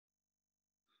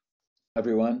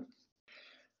Everyone,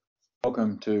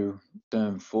 welcome to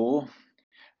term 4.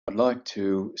 I'd like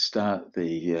to start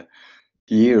the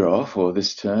year off, or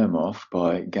this term off,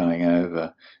 by going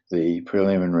over the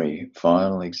preliminary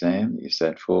final exam that you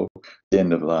sat for at the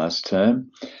end of last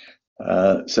term.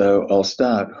 So I'll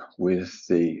start with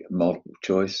the multiple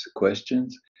choice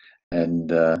questions,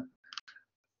 and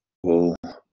we'll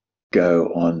go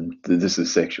on. This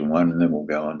is section 1, and then we'll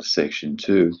go on to section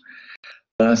 2.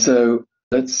 So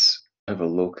let's have a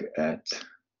look at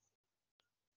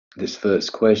this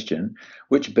first question: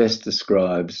 which best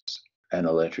describes an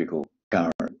electrical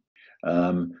current?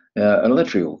 Now, an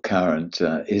electrical current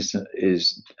is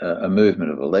a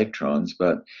movement of electrons,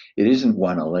 but it isn't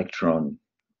one electron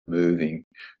moving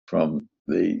from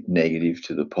the negative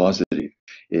to the positive.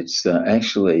 It's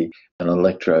actually an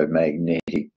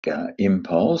electromagnetic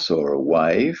impulse or a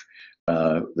wave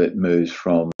that moves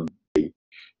from the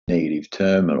negative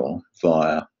terminal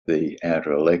via the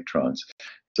outer electrons.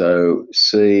 So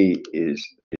C is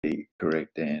the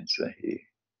correct answer here.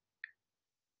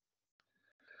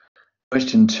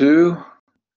 Question 2,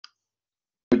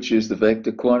 which is the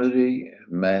vector quantity?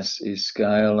 Mass is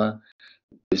scalar,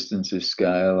 distance is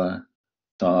scalar,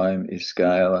 time is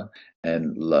scalar,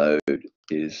 and load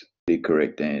is the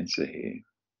correct answer here.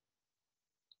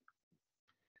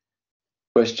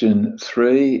 Question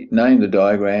 3, name the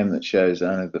diagram that shows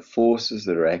only the forces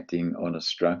that are acting on a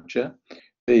structure.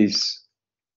 These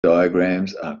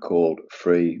diagrams are called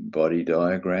free body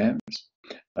diagrams.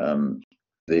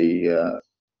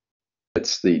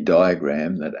 It's the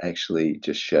diagram that actually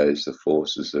just shows the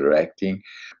forces that are acting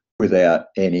without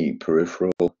any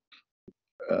peripheral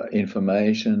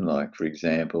information. Like, for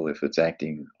example, if it's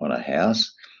acting on a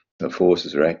house, the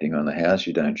forces are acting on the house,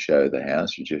 you don't show the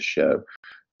house, you just show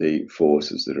the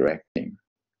forces that are acting.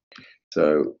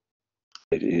 So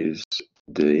it is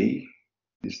D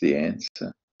is the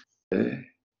answer there.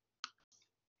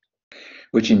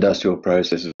 Which industrial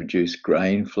processes produce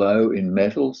grain flow in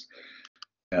metals?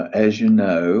 Now, as you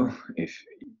know, if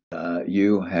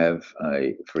you have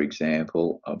for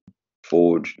example, a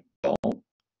forged bolt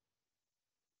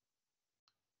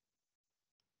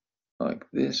like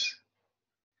this,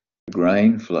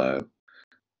 grain flow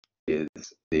is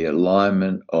the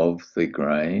alignment of the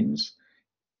grains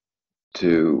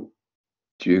to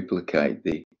duplicate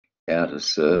the outer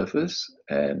surface,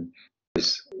 and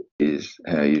this is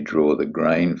how you draw the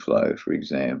grain flow, for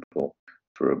example,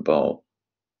 for a bolt.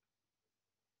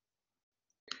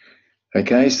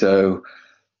 Okay, so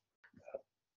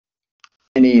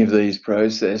any of these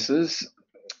processes,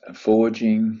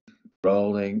 forging,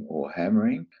 rolling, or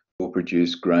hammering, will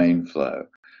produce grain flow.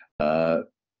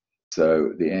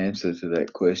 So the answer to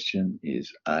that question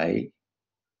is A.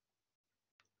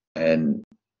 And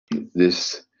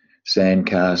this sand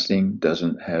casting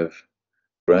doesn't have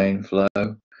grain flow.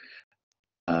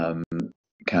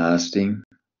 Casting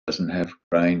doesn't have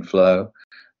grain flow.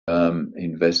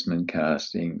 Investment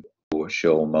casting or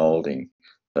shell molding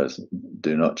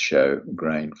do not show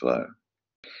grain flow.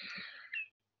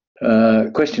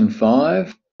 Question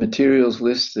 5. Materials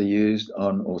lists are used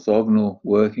on orthogonal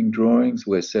working drawings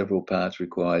where several parts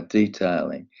require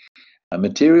detailing. A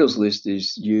materials list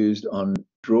is used on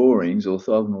drawings,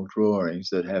 orthogonal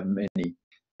drawings, that have many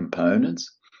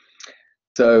components.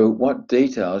 So what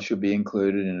details should be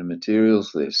included in a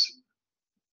materials list?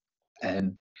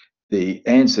 And the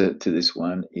answer to this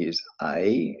one is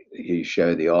A. You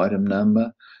show the item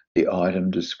number, the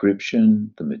item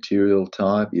description, the material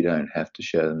type. You don't have to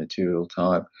show the material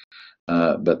type,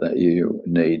 but that you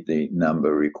need the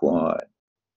number required.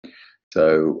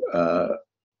 So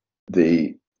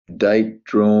the date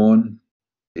drawn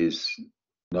is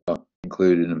not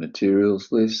included in a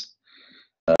materials list,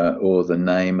 or the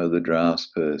name of the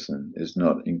draftsperson is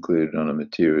not included on a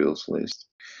materials list.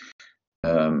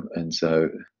 And so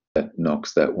that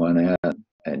knocks that one out.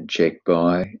 And check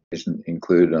by isn't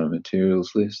included on a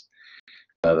materials list.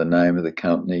 The name of the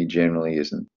company generally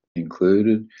isn't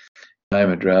included.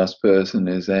 Name of draftsperson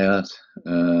is out,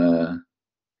 and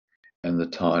the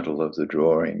title of the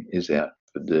drawing is out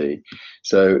for D.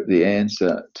 So the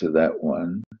answer to that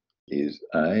one is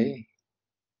A.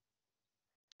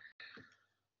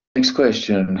 Next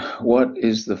question. What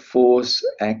is the force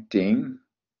acting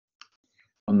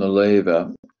on the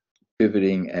lever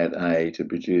pivoting at A to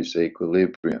produce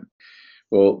equilibrium?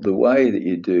 Well, the way that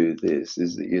you do this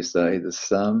is that you say the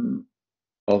sum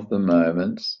of the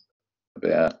moments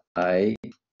about A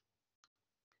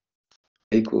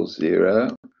equals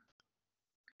 0,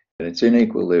 and it's in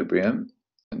equilibrium,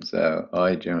 and so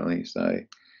I generally say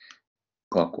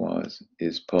clockwise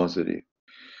is positive.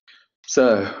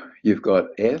 So you've got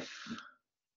F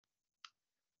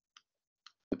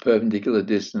The perpendicular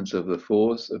distance of the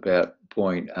force about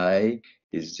point A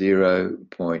is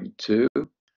 0.2,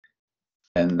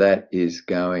 and that is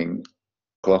going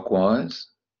clockwise,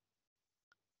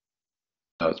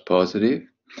 so it's positive.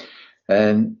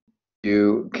 And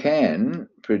you can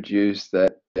produce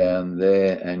that down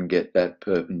there and get that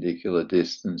perpendicular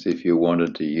distance if you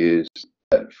wanted to use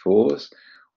that force,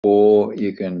 or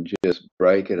you can just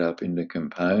break it up into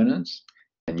components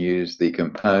and use the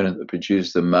component that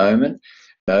produced the moment.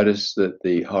 Notice that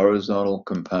the horizontal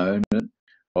component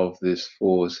of this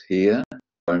force here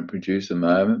won't produce a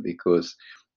moment because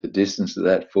the distance of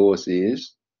that force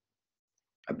is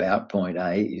about point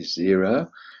A is 0.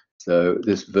 So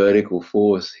this vertical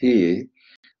force here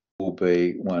will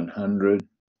be 100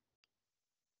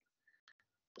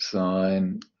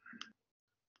 sine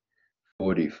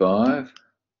 45.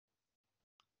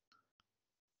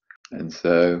 And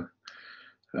so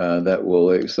that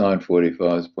will, sine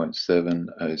 45 is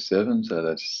 0.707, so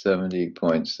that's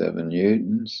 70.7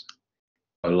 newtons.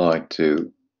 I like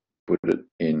to put it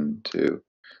into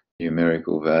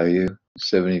numerical value,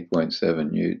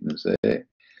 70.7 newtons there.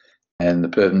 And the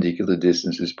perpendicular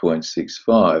distance is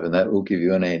 0.65, and that will give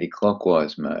you an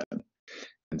anti-clockwise moment.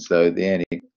 And so the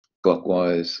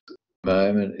anti-clockwise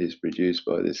moment is produced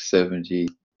by this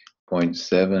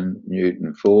 70.7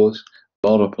 Newton force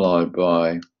multiplied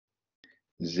by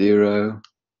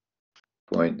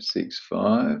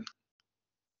 0.65.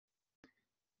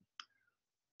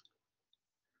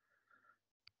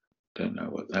 Don't know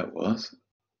what that was.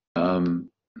 And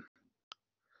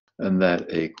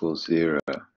that equals 0.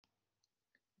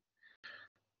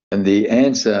 And the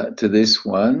answer to this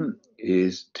one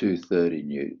is 230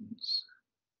 newtons.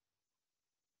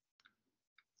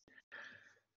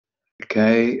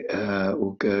 Okay,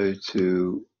 we'll go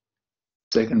to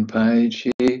second page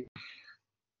here.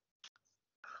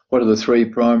 What are the three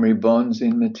primary bonds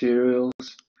in materials?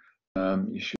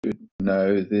 You should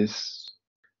know this: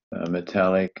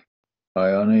 metallic,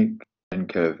 ionic, and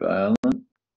covalent.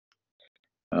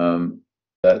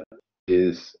 That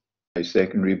is a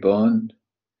secondary bond.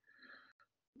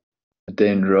 A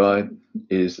dendrite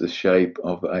is the shape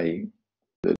of that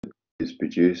is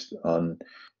produced on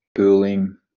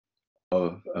cooling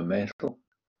of a metal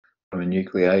from a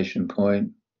nucleation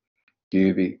point.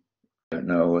 Cubic, don't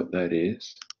know what that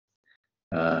is.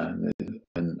 And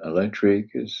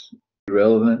electric is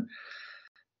irrelevant.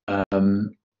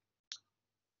 And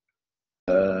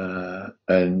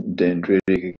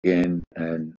dendritic again,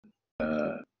 and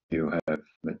you have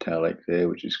metallic there,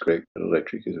 which is correct, but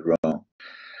electric is wrong.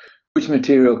 Which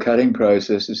material cutting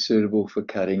process is suitable for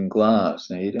cutting glass?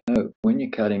 Now, when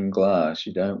you're cutting glass,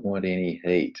 you don't want any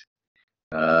heat.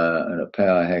 And a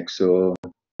power hacksaw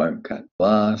won't cut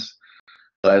glass.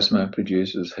 Plasma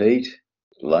produces heat.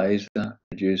 Laser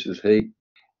produces heat.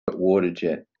 But water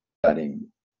jet cutting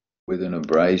with an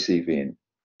abrasive in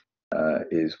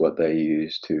is what they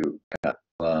use to cut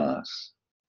glass.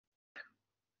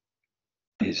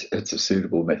 It's a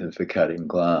suitable method for cutting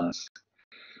glass.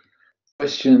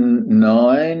 Question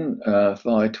 9,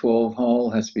 phi 12 hole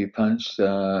has to be punched.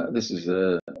 This is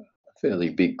a fairly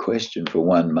big question for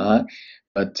 1 mark,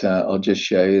 but I'll just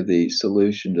show you the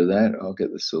solution to that. I'll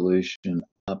get the solution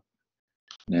up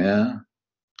now.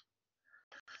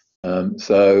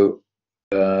 So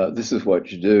this is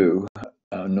what you do.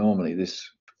 Normally this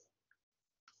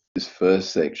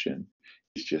first section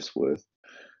is just worth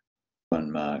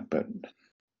 1 mark, but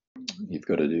you've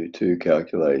got to do 2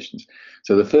 calculations.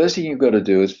 So the first thing you've got to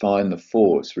do is find the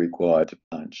force required to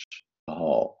punch a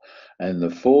hole. And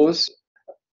the force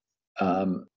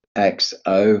acts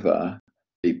over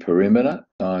the perimeter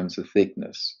times the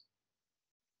thickness.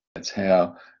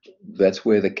 That's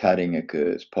where the cutting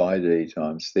occurs, pi d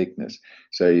times thickness.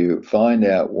 So you find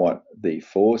out what the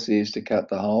force is to cut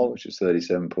the hole, which is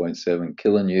 37.7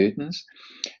 kilonewtons,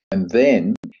 and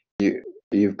then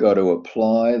you've got to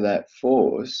apply that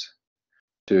force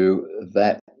to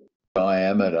that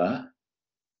diameter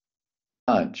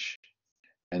punch.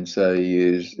 And so you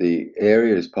use the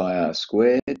area as pi r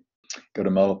squared, got to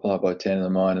multiply by 10 to the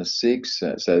minus 6.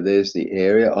 So there's the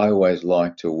area. I always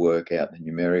like to work out the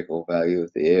numerical value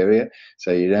of the area.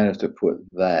 So you don't have to put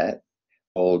that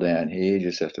all down here. You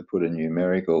just have to put a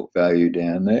numerical value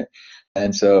down there.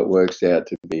 And so it works out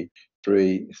to be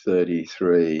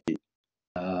 333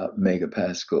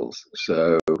 megapascals.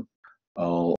 So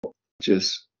I'll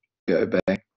just go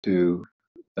back to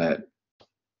that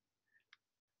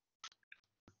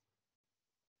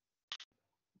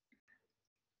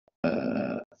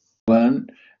one,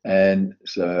 and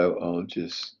so I'll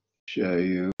just show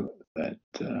you that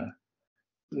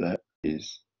that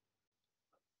is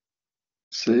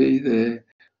C there.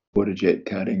 water jet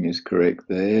cutting is correct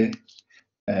there,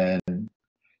 and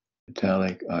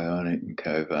metallic, ionic, and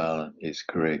covalent is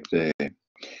correct there.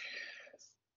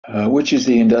 Which is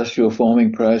the industrial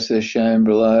forming process shown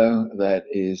below? That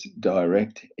is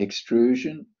direct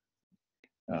extrusion.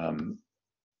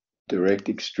 Direct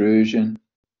extrusion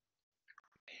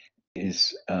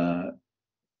is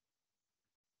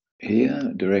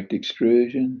here, direct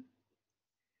extrusion.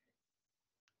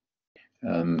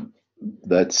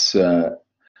 That's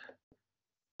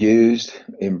used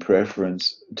in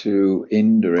preference to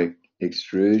indirect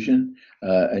extrusion,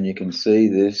 and you can see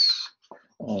this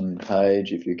on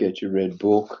page, if you get your red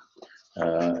book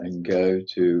and go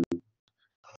to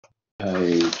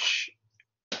page,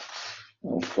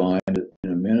 I'll find it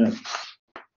in a minute,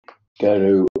 go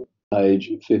to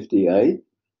page 58,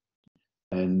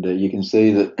 and you can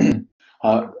see that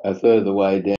a third of the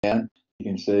way down, you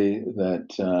can see that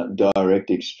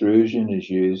direct extrusion is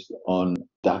used on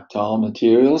ductile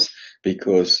materials,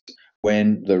 because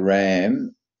when the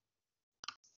ram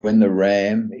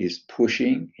is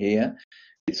pushing here,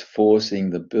 it's forcing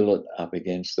the billet up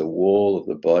against the wall of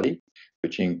the body,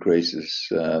 which increases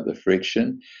the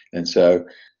friction. And so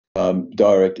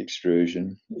direct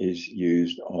extrusion is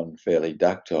used on fairly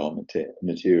ductile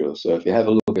materials. So if you have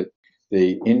a look at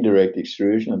the indirect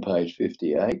extrusion on page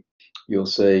 58, you'll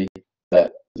see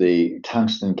that the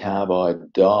tungsten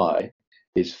carbide die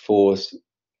is forced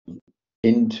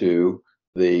into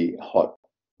the hot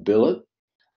billet,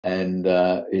 and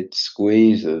it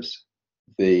squeezes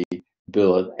the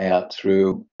billet out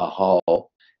through a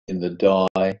hole in the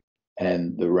die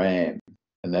and the ram,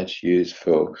 and that's used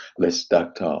for less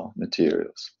ductile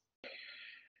materials.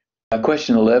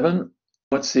 Question 11,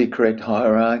 what's the correct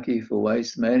hierarchy for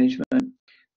waste management?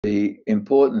 The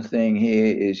important thing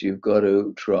here is you've got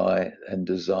to try and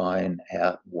design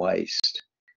out waste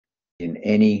in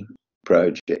any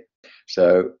project.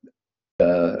 So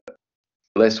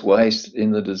less waste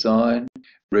in the design,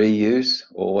 reuse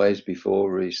always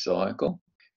before recycle,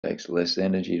 takes less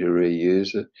energy to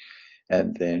reuse it,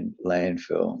 and then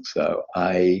landfill. So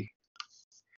A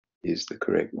is the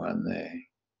correct one there.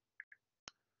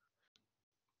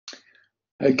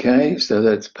 Okay, so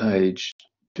that's page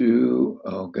 2.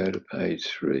 I'll go to page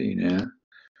 3 now.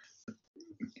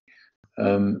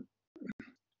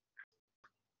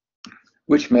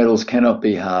 Which metals cannot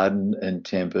be hardened and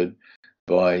tempered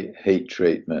by heat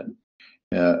treatment?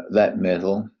 That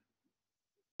metal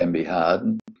can be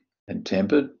hardened and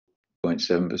tempered,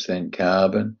 0.7%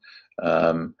 carbon.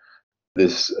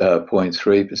 This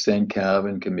 0.3%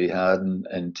 carbon can be hardened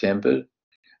and tempered.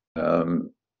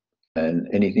 And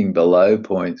anything below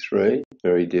 0.3,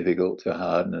 very difficult to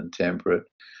harden and temper it.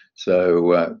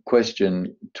 So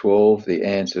question 12, the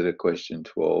answer to question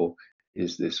 12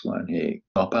 is this one here.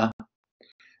 Copper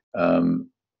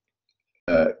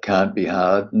can't be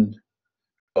hardened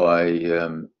by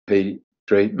heat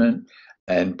treatment,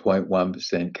 and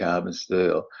 0.1% carbon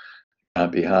steel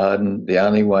can't be hardened. The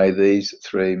only way these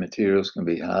three materials can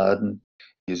be hardened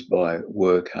is by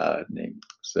work hardening.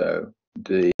 So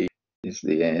D is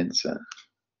the answer.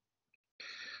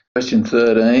 Question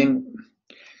 13,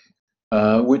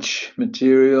 which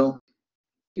material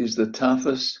is the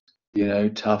toughest? You know,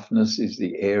 toughness is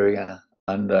the area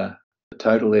under, the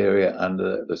total area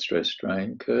under the stress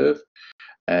strain curve,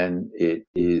 and it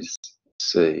is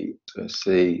C. So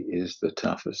C is the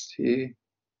toughest here.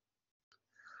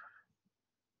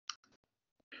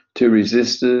 Two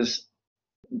resistors,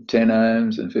 10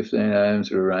 ohms and 15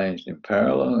 ohms, are arranged in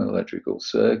parallel in an electrical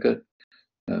circuit.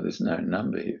 Now, there's no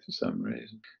number here for some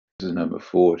reason. This is number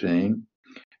 14.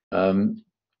 And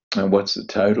what's the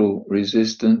total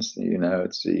resistance? You know,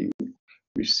 it's the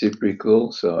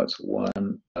reciprocal, so it's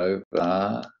 1 over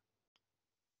R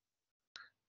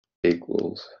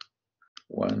equals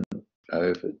 1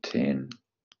 over 10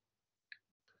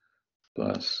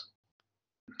 plus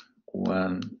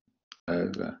 1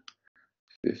 over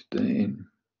 15,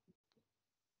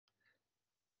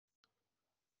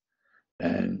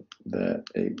 and that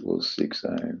equals 6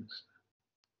 ohms.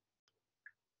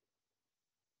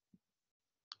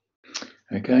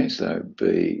 Okay, so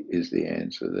B is the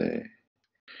answer there.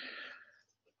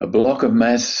 A block of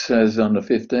mass, as on the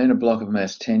 15, a block of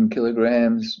mass 10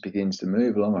 kilograms begins to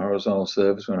move along a horizontal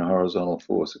surface when a horizontal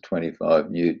force of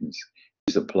 25 newtons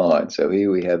is applied. So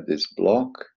here we have this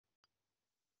block,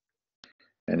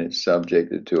 and it's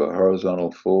subjected to a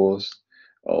horizontal force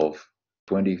of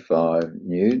 25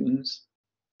 newtons.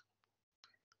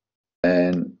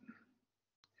 And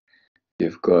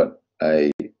you've got a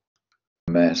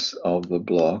mass of the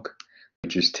block,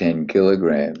 which is 10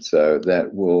 kilograms. So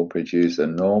that will produce a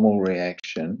normal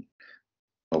reaction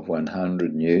of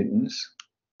 100 newtons.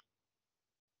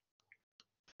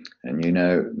 And you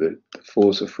know that the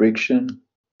force of friction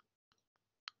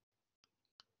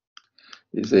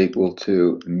is equal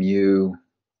to mu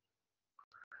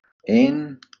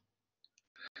n.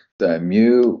 So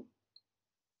mu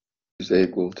is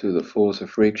equal to the force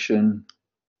of friction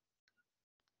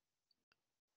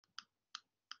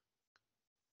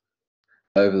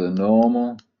over the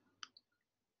normal,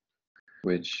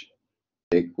 which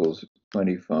equals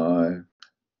 25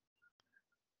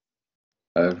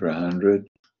 over 100.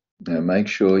 Now make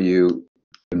sure you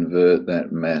convert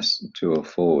that mass to a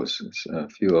force. A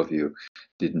few of you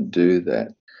didn't do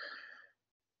that.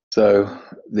 So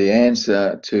the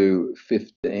answer to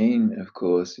 15, of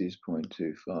course, is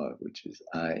 0.25, which is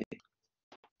A.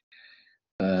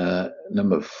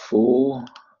 Number 4.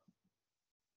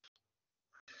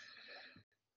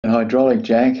 An hydraulic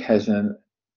jack has an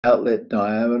outlet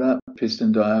diameter,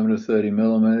 piston diameter 30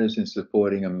 millimeters, and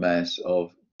supporting a mass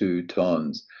of 2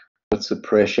 tons. What's the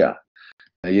pressure?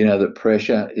 Now, you know that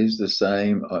pressure is the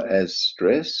same as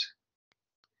stress.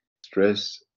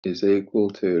 Stress is equal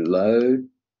to load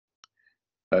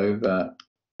over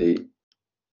the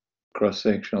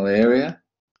cross-sectional area,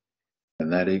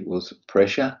 and that equals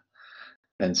pressure.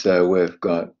 And so we've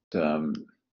got the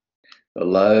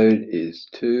load is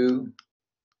 2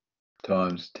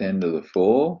 times 10 to the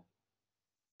 4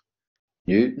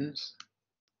 newtons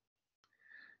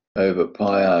over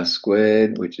pi r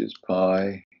squared, which is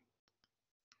pi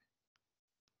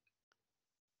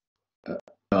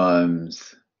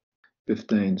times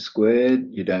 15 squared.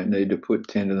 You don't need to put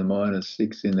 10 to the minus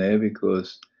 6 in there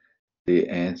because the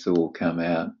answer will come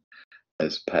out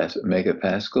as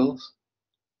megapascals.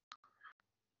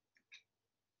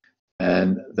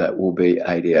 And that will be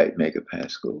 88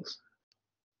 megapascals.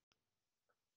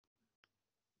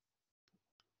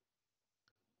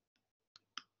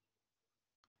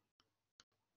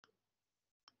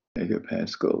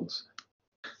 Megapascals.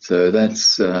 So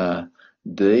that's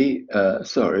D,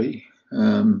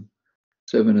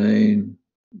 17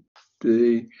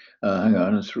 D. Hang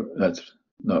on, that's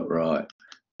not right.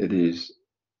 It is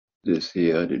this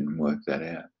here. I didn't work that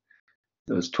out.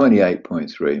 It was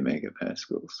 28.3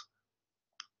 megapascals.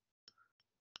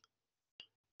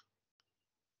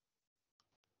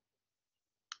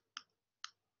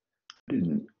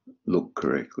 Didn't look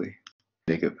correctly.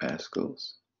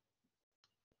 Megapascals.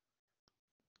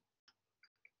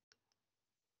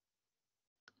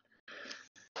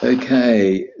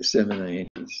 Okay, 17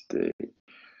 is D.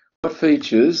 What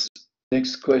features,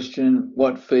 next question,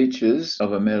 what features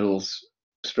of a metal's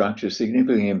structure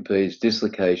significantly impedes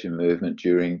dislocation movement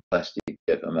during plastic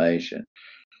deformation?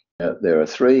 Now, there are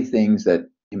 3 things that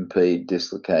impede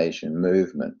dislocation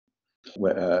movement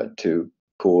to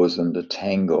cause them to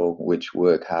tangle, which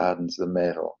work hardens the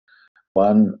metal.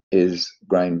 1 is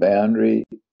grain boundary,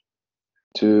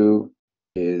 2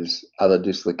 is other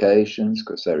dislocations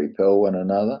because they repel one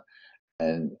another,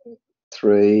 and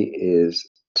 3 is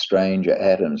stranger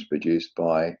atoms produced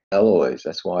by alloys.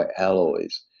 That's why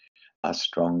alloys are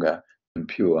stronger than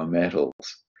pure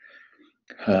metals.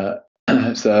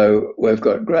 So we've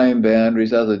got grain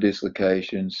boundaries, other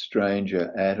dislocations,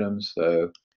 stranger atoms,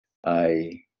 so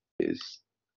A is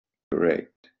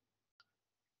correct.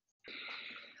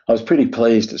 I was pretty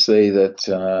pleased to see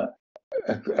that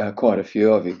quite a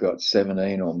few of you got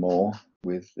 17 or more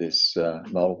with this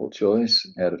multiple choice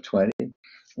out of 20,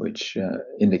 which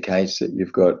indicates that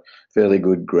you've got fairly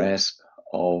good grasp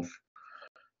of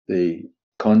the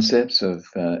concepts of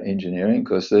engineering,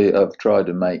 because I've tried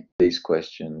to make these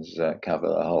questions cover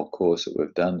the whole course that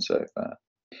we've done so far.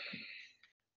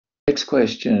 Next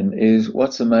question is,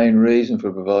 what's the main reason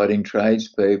for providing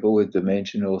tradespeople with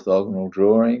dimension orthogonal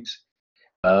drawings?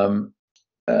 To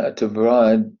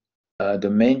provide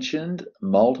dimensioned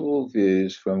multiple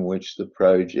views from which the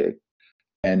project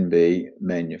can be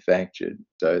manufactured.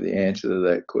 So the answer to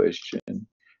that question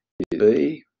is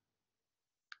B.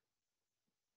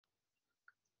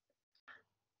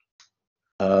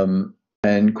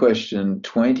 And question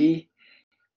 20,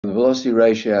 the velocity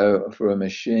ratio for a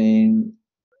machine,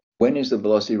 when is the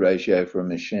velocity ratio for a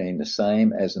machine the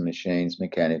same as a machine's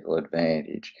mechanical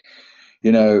advantage?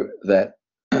 You know that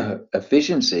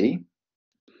efficiency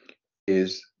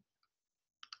is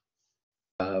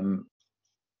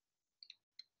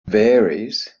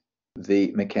varies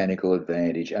the mechanical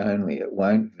advantage only. It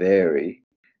won't vary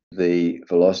the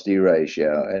velocity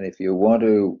ratio. And if you want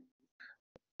to,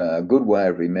 a good way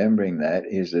of remembering that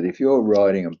is that if you're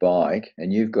riding a bike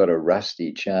and you've got a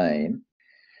rusty chain,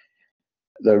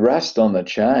 the rust on the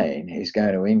chain is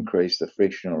going to increase the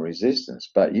frictional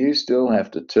resistance, but you still have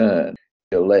to turn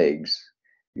your legs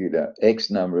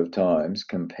X number of times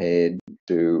compared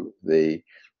to the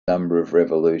number of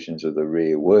revolutions of the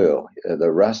rear wheel.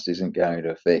 The rust isn't going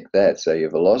to affect that. So your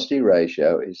velocity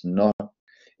ratio is not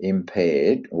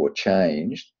impaired or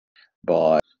changed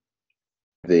by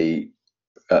the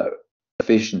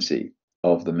efficiency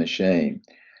of the machine.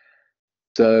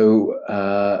 So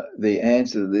the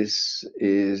answer to this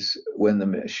is when the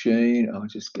machine, I'll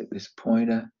just get this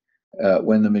pointer,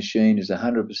 when the machine is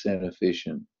 100%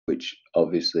 efficient, which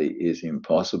obviously is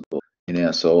impossible in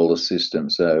our solar system.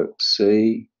 So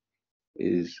C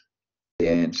is the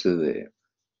answer there.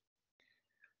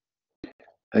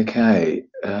 Okay,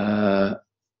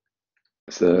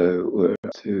 so we're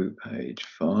up to page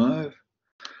 5.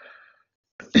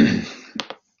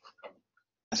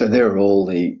 So there are all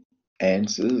the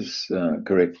answers,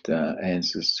 correct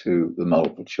answers to the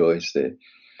multiple choice there.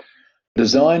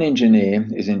 Design engineer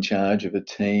is in charge of a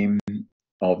team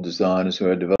of designers who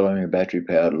are developing a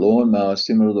battery-powered lawnmower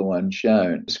similar to the one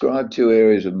shown. Describe 2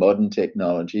 areas of modern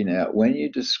technology. Now, when you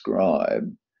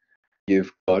describe,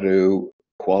 you've got to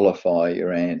qualify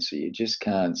your answer. You just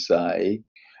can't say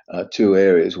 2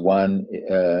 areas. One,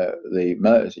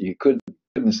 you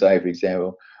couldn't say, for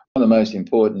example, one of the most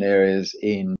important areas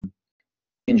in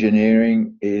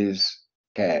engineering is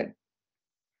CAD.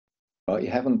 Right? You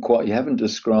haven't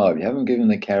described, you haven't given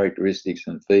the characteristics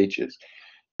and features.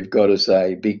 You've got to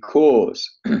say because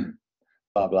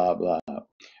blah, blah, blah.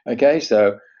 Okay,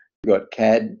 so you've got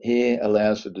CAD here,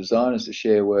 allows for designers to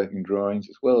share working drawings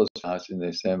as well as parts in the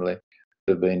assembly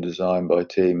that have been designed by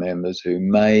team members who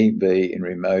may be in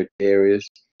remote areas.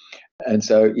 And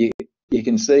so you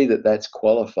can see that that's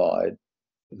qualified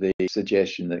the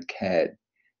suggestion that CAD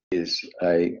is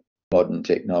a modern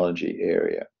technology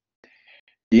area.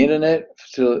 The internet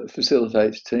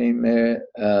facilitates team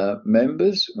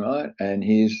members, right? And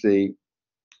here's the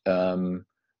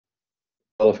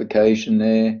qualification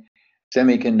there.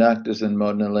 Semiconductors and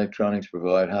modern electronics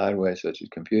provide hardware such as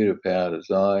computer power,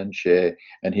 design, share,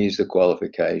 and here's the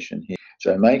qualification here.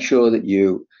 So make sure that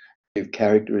you give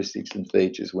characteristics and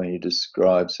features when you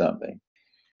describe something.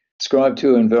 Describe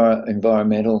 2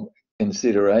 environmental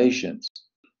considerations.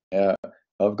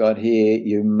 I've got here,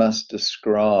 you must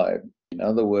describe, in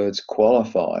other words,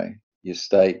 qualify your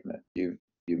statement. You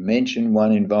mention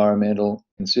 1 environmental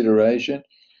consideration,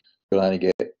 you'll only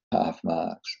get half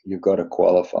marks. You've got to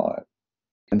qualify it.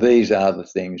 And these are the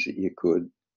things that you could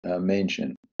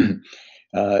mention.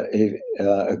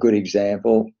 A good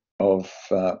example of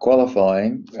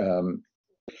qualifying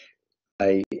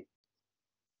a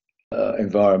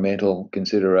environmental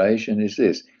consideration is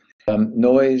this.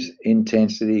 Noise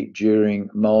intensity during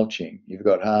mulching. You've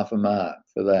got half a mark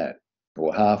for that,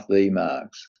 or half the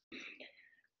marks.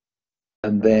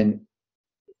 And then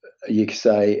you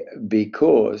say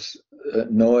because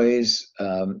noise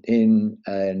in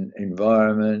an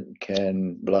environment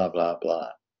can blah, blah, blah.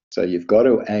 So you've got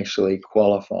to actually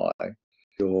qualify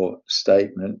your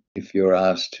statement if you're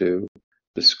asked to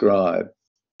describe.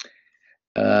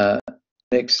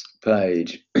 Next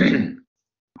page.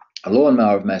 A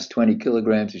lawnmower of mass 20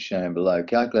 kilograms is shown below.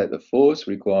 Calculate the force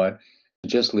required to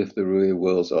just lift the rear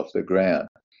wheels off the ground.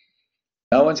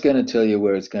 No one's going to tell you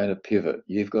where it's going to pivot.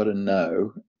 You've got to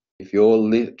know if you're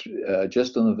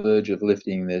just on the verge of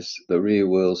lifting the rear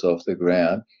wheels off the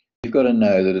ground, you've got to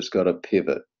know that it's got to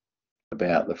pivot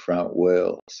about the front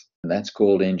wheels. And that's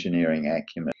called engineering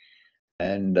acumen.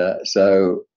 And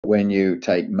so when you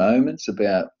take moments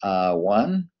about RL,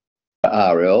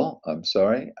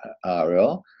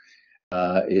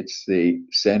 it's the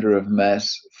center of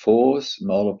mass force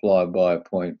multiplied by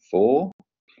 0.4.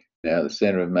 Now the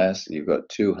center of mass, you've got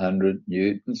 200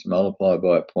 newtons multiplied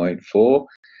by 0.4.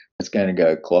 It's going to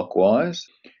go clockwise.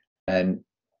 And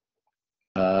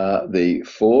the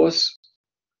force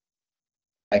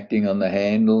acting on the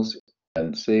handles,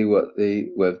 and see what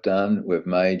we've done. We've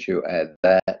made you add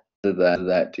that to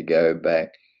that to go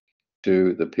back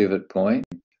to the pivot point,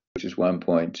 which is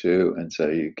 1.2, and so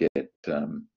you get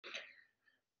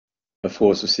a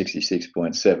force of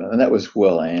 66.7, and that was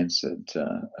well answered.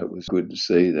 It was good to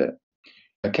see that.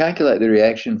 Now calculate the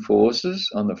reaction forces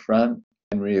on the front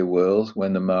and rear wheels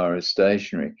when the mower is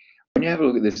stationary. When you have a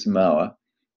look at this mower,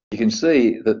 you can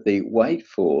see that the weight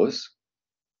force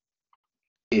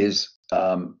is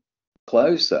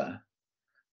closer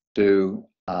to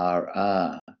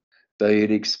RR. So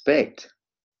you'd expect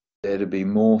there to be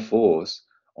more force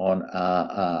on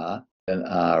RR than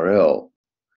RL.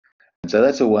 And so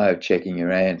that's a way of checking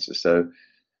your answer. So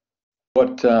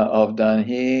what I've done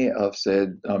here, I've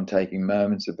said I'm taking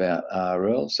moments about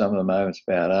RL, some of the moments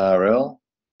about RL.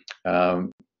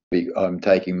 I'm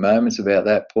taking moments about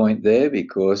that point there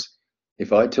because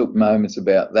if I took moments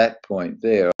about that point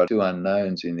there, I have two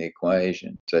unknowns in the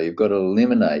equation. So you've got to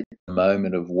eliminate the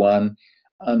moment of one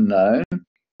unknown,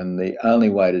 and the only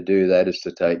way to do that is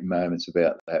to take moments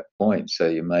about that point. So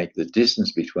you make the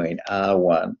distance between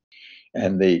R1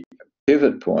 and the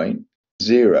pivot point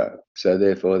 0. So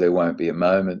therefore there won't be a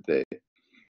moment there.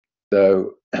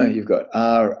 So you've got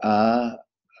RR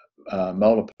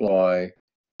multiply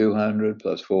 200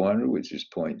 plus 400, which is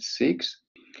 0.6.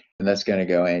 And that's going to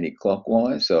go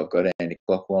anti-clockwise. So I've got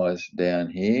anti-clockwise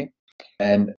down here.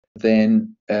 And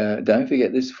then don't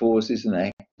forget this force isn't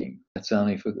acting. That's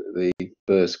only for the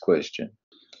first question.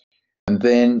 And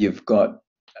then you've got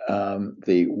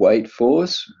the weight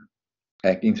force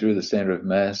acting through the center of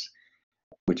mass,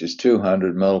 which is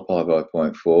 200 multiplied by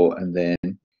 0.4. And then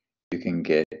you can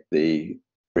get the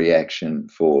reaction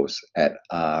force at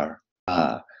RR.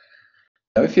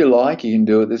 Now, if you like, you can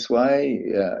do it this way.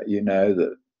 You know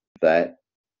that that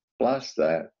plus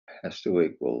that has to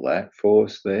equal that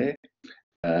force there.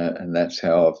 And that's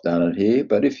how I've done it here.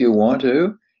 But if you want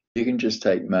to, you can just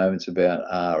take moments about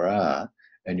RR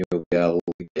and you'll be able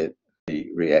to get the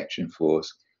reaction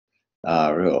force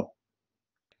RL.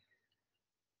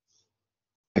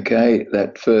 Okay,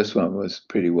 that first one was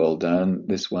pretty well done.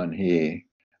 This one here,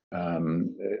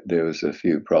 there was a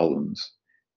few problems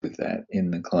with that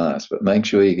in the class, but make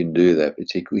sure you can do that,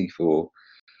 particularly for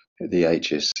the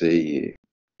HSC here.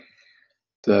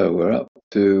 So we're up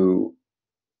to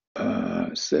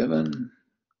 7.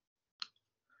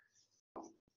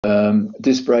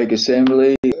 Disc brake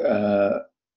assembly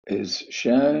is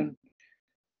shown.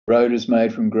 Rotors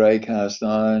made from grey cast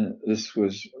iron. This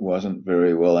wasn't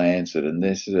very well answered, and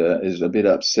this is a bit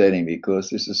upsetting because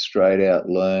this is straight out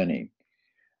learning.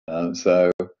 There's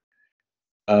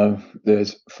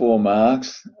 4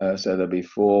 marks, so there'll be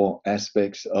 4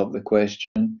 aspects of the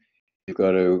question. You've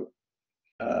got to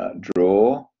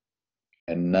draw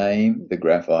and name the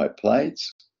graphite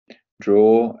plates,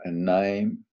 draw and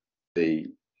name the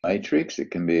matrix. It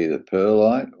can be either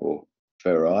pearlite or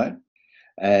ferrite,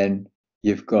 and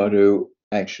you've got to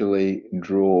actually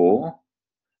draw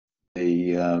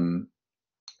the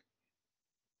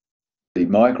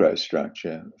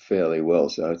microstructure fairly well,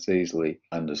 so it's easily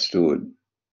understood.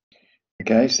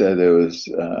 Okay, so there was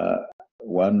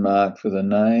 1 mark for the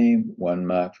name, 1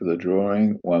 mark for the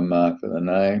drawing, 1 mark for the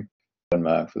name, 1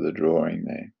 mark for the drawing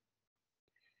there.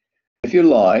 If you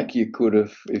like, you could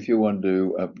have, if you want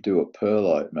to do a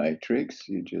pearlite matrix,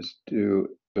 you just do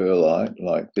pearlite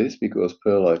like this, because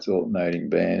pearlite's alternating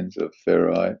bands of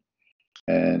ferrite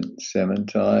and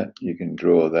cementite. You can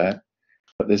draw that,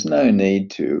 but there's no need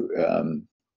to,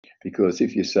 because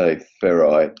if you say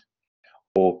ferrite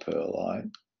or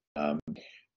pearlite,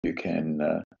 you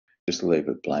can just leave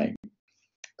it blank,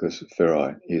 because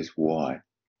ferrite is white.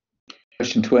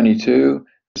 Question 22,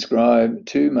 describe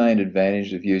 2 main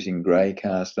advantages of using grey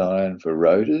cast iron for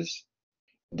rotors,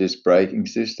 disc braking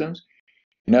systems.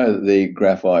 You know that the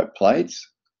graphite plates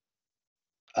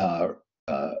are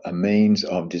a means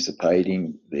of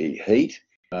dissipating the heat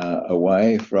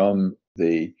away from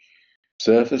the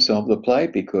surface of the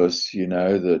plate, because you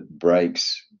know that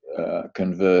brakes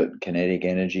convert kinetic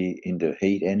energy into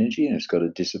heat energy, and it's got to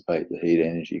dissipate the heat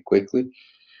energy quickly.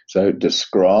 So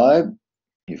describe,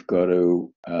 you've got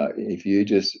to, if you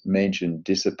just mention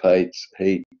dissipates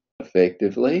heat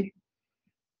effectively,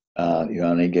 you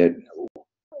only get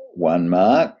 1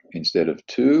 mark instead of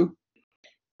 2,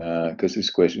 because this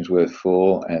question is worth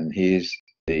 4, and here's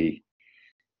the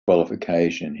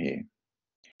qualification here.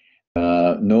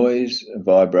 Noise,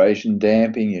 vibration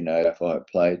damping, you know, graphite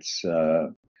plates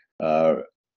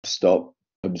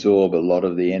absorb a lot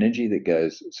of the energy that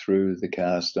goes through the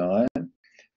cast iron,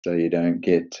 so you don't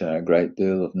get a great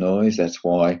deal of noise. That's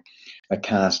why a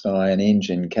cast iron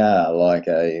engine car like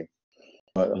a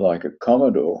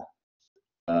Commodore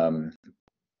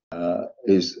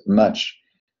is much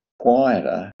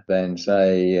quieter than,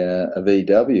 say, a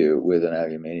VW with an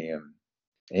aluminium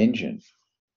engine,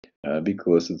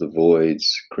 because of the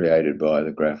voids created by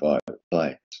the graphite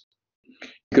plates.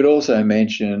 You could also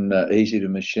mention easy to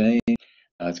machine.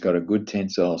 It's got a good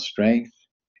tensile strength,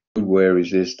 good wear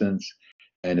resistance,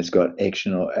 and it's got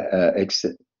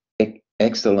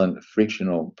excellent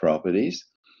frictional properties,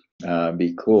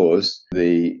 because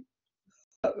the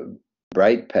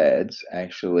brake pads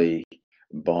actually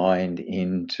bind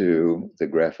into the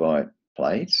graphite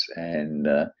plates and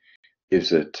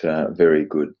gives it very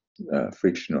good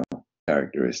frictional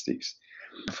characteristics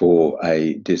for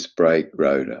a disc brake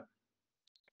rotor.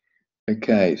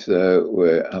 Okay, so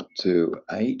we're up to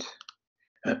 8.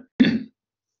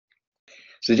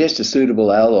 Suggest a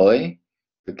suitable alloy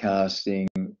for casting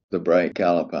the brake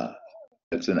caliper.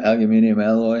 it's an aluminium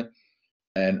alloy,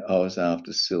 and I was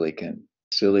after silicon.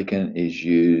 Silicon is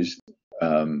used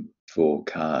for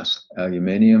cast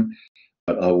aluminium,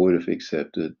 but I would have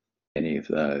accepted any of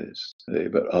those.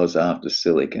 But I was after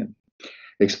silicon.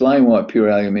 Explain why pure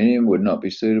aluminium would not be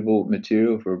suitable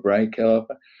material for a brake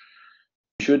caliper.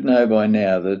 You should know by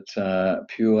now that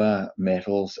pure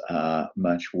metals are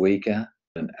much weaker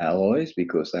than alloys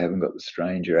because they haven't got the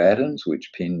stranger atoms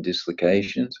which pin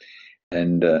dislocations,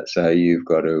 and so you've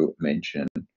got to mention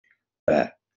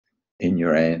that in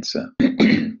your answer.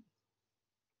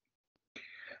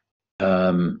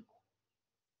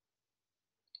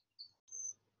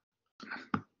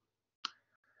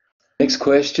 Next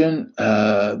question.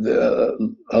 A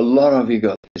lot of you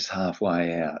got this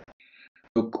halfway out.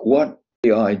 Look, what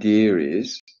the idea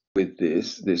is with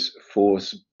this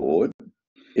force board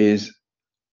is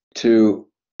to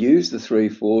use the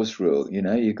 3-force rule. You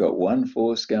know, you've got one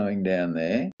force going down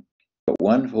there, got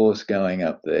one force going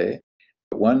up there,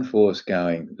 got one force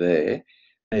going there.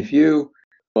 And if you,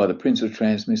 by the principle of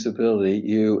transmissibility,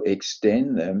 you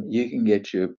extend them, you can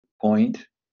get your point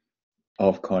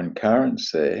of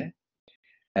concurrence there.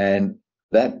 And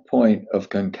that point of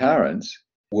concurrence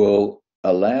will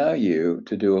allow you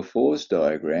to do a force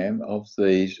diagram of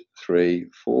these 3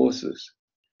 forces.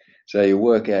 So you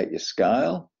work out your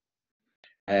scale,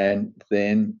 and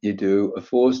then you do a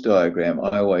force diagram.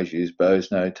 I always use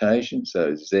Bose notation,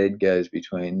 so Z goes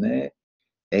between there,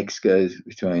 X goes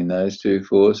between those 2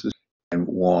 forces, and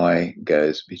Y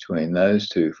goes between those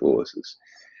 2 forces.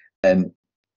 And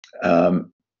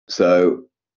so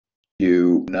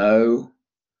you know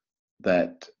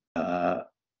that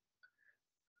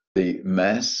the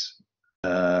mass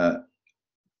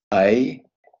A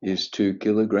is 2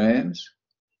 kilograms.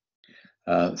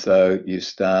 So you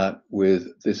start with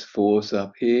this force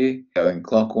up here, going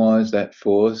clockwise. That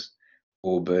force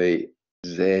will be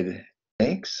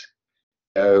ZX.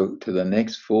 Go to the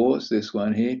next force, this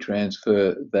one here,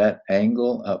 transfer that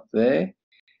angle up there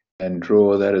and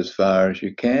draw that as far as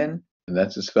you can. And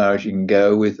that's as far as you can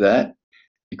go with that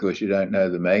because you don't know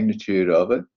the magnitude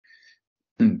of it.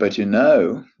 But you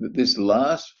know that this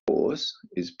last force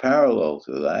is parallel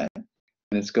to that, and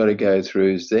it's got to go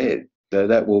through Z. So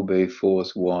that will be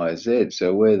force YZ.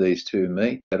 So where these 2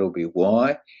 meet, that'll be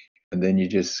Y. And then you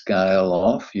just scale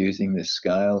off using this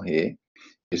scale here.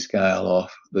 You scale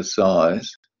off the size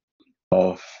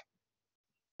of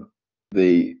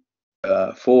the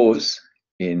force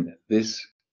in this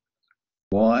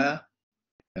wire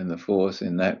and the force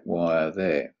in that wire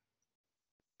there.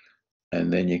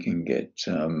 And then you can get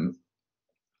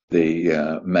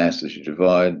the mass as you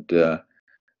divide the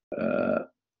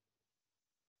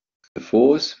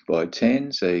force by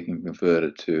 10, so you can convert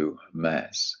it to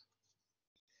mass.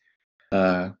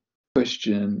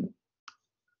 Question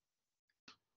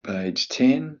page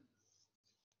 10.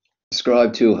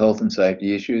 Describe 2 health and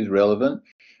safety issues relevant.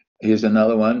 Here's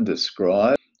another one,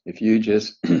 describe. If you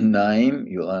just name,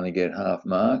 you'll only get half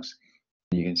marks.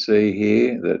 You can see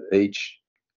here that each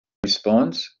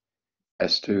response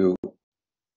has to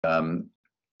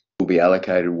will be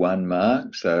allocated 1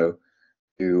 mark. So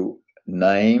you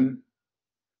name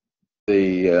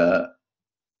the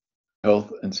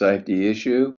health and safety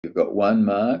issue, you've got 1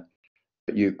 mark,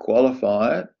 but you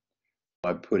qualify it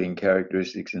by putting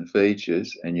characteristics and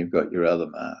features, and you've got your other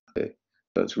mark there.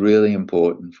 So it's really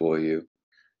important for you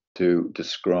to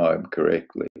describe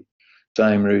correctly.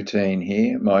 Same routine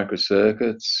here.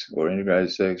 Microcircuits or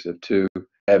integrated circuits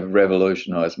have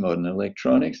revolutionized modern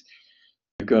electronics.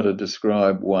 You've got to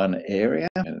describe 1 area,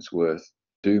 and it's worth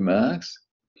 2 marks.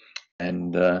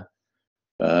 And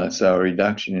so a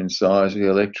reduction in size of the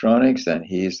electronics, and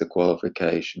here's the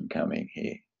qualification coming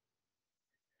here.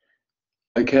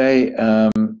 Okay,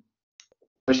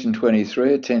 question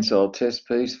 23, a tensile test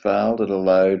piece failed at a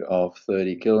load of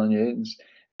 30 kilonewtons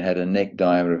and had a neck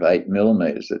diameter of 8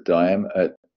 millimeters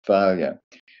at failure.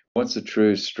 What's the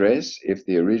true stress if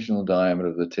the original diameter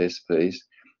of the test piece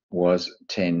was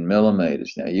 10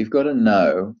 millimeters? Now, you've got to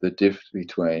know the difference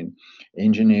between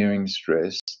engineering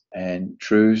stress and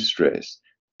true stress.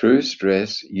 True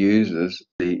stress uses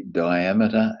the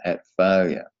diameter at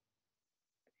failure,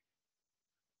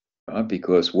 right?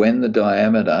 Because when the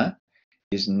diameter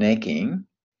is necking,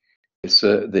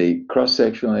 the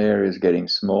cross-sectional area is getting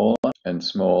smaller and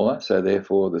smaller, so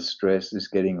therefore the stress is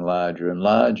getting larger and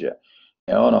larger.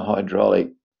 Now, on a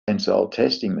hydraulic tensile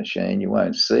testing machine, you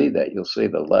won't see that. You'll see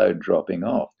the load dropping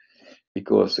off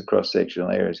because the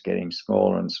cross-sectional area is getting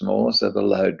smaller and smaller, so the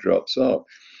load drops off.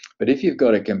 But if you've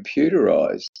got a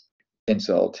computerized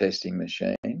tensile testing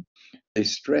machine, the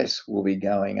stress will be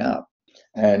going up.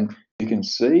 And you can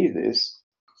see this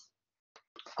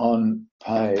on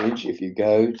page, if you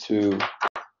go to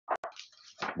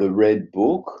the red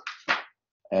book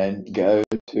and go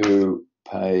to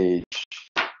page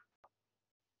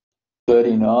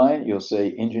 39, you'll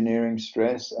see engineering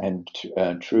stress and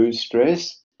true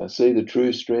stress. I see the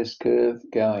true stress curve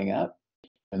going up,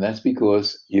 and that's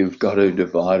because you've got to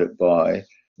divide it by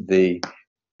the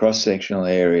cross-sectional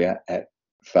area at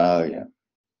failure.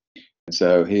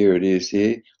 So here it is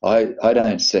here. I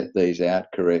don't set these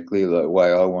out correctly the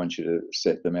way I want you to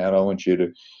set them out. I want you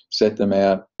to set them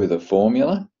out with a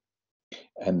formula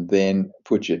and then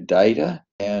put your data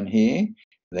down here.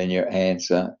 Then your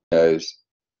answer goes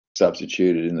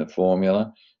substituted in the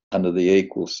formula under the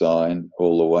equal sign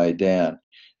all the way down.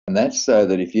 And that's so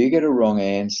that if you get a wrong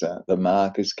answer, the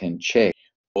markers can check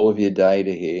all of your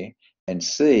data here and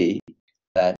see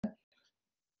that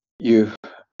you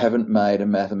haven't made a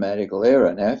mathematical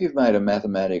error. Now, if you've made a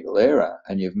mathematical error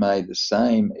and you've made the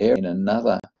same error in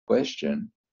another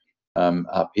question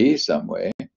up here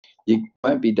somewhere, you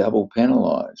won't be double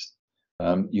penalised.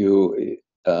 You'll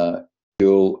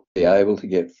be able to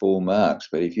get full marks.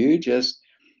 But if you just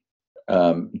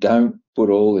don't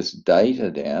put all this data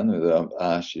down that I've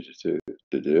asked you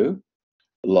to do,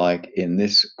 like in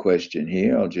this question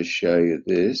here, I'll just show you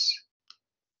this.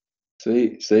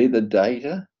 See the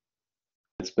data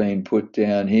that's been put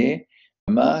down here?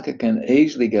 The marker can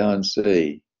easily go and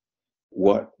see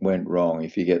what went wrong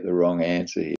if you get the wrong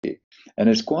answer here. And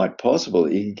it's quite possible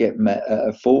that you can get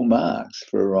full marks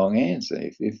for a wrong answer.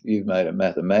 If you've made a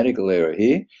mathematical error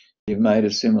here, you've made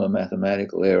a similar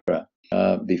mathematical error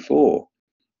before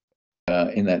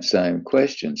in that same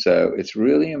question. So it's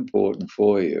really important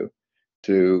for you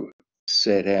to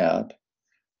set out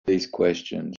these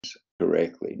questions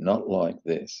correctly, not like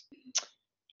this.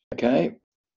 Okay,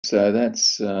 so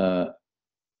that's 10,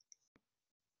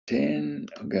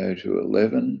 I'll go to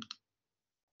 11.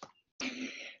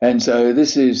 And so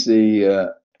this is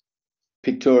the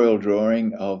pictorial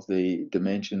drawing of the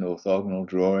dimension orthogonal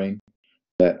drawing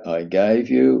that I gave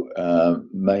you.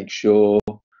 Make sure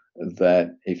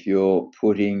that if you're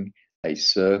putting a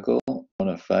circle on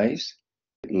a face,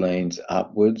 it leans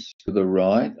upwards to the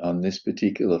right on this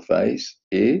particular face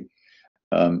here.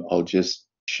 I'll just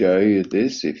show you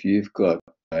this. If you've got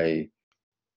a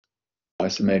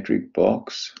isometric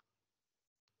box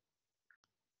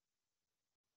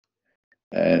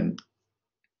and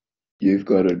you've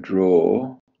got to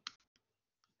draw,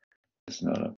 it's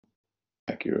not an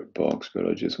accurate box, but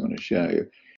I just want to show you.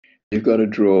 You've got to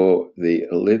draw the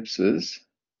ellipses.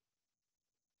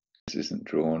 This isn't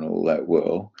drawn all that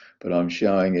well, but I'm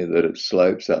showing you that it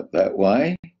slopes up that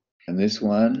way. And this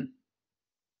one,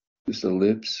 this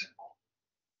ellipse,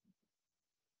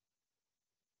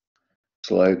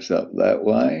 slopes up that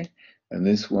way. And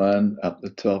this one up the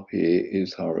top here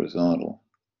is horizontal.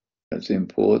 It's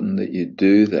important that you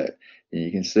do that. And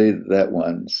you can see that that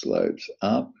one slopes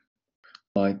up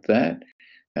like that.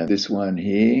 And this one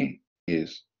here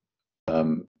is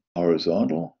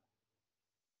horizontal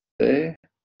there.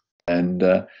 And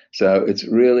so it's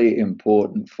really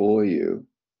important for you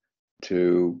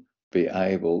to be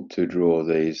able to draw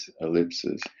these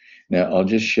ellipses. Now, I'll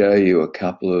just show you a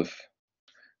couple of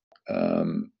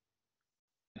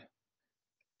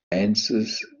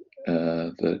answers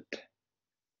that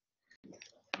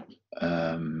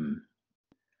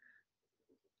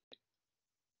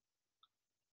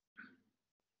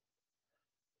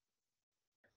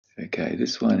okay,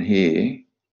 this one here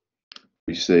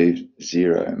received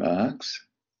 0 marks.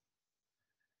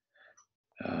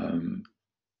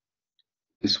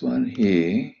 This one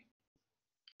here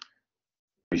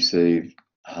received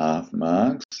half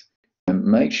marks. And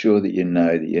make sure that you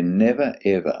know that you never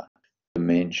ever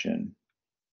dimension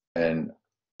a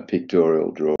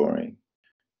pictorial drawing.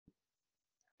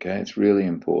 Okay, it's really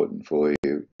important for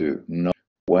you to not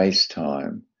waste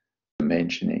time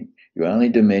dimensioning. You only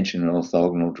dimension an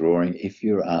orthogonal drawing if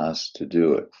you're asked to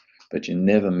do it, but you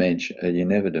never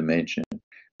dimension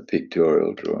a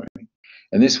pictorial drawing.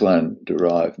 And this one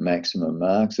derived maximum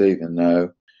marks, even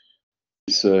though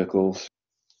the circles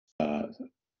are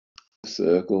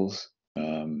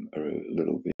a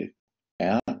little bit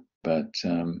out, but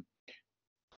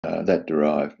that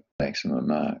derived maximum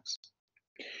marks.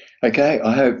 Okay,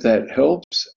 I hope that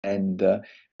helps, and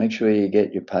make sure you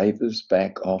get your papers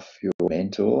back off your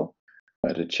mentor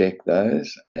to check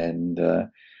those, and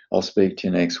I'll speak to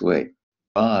you next week.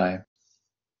 Bye.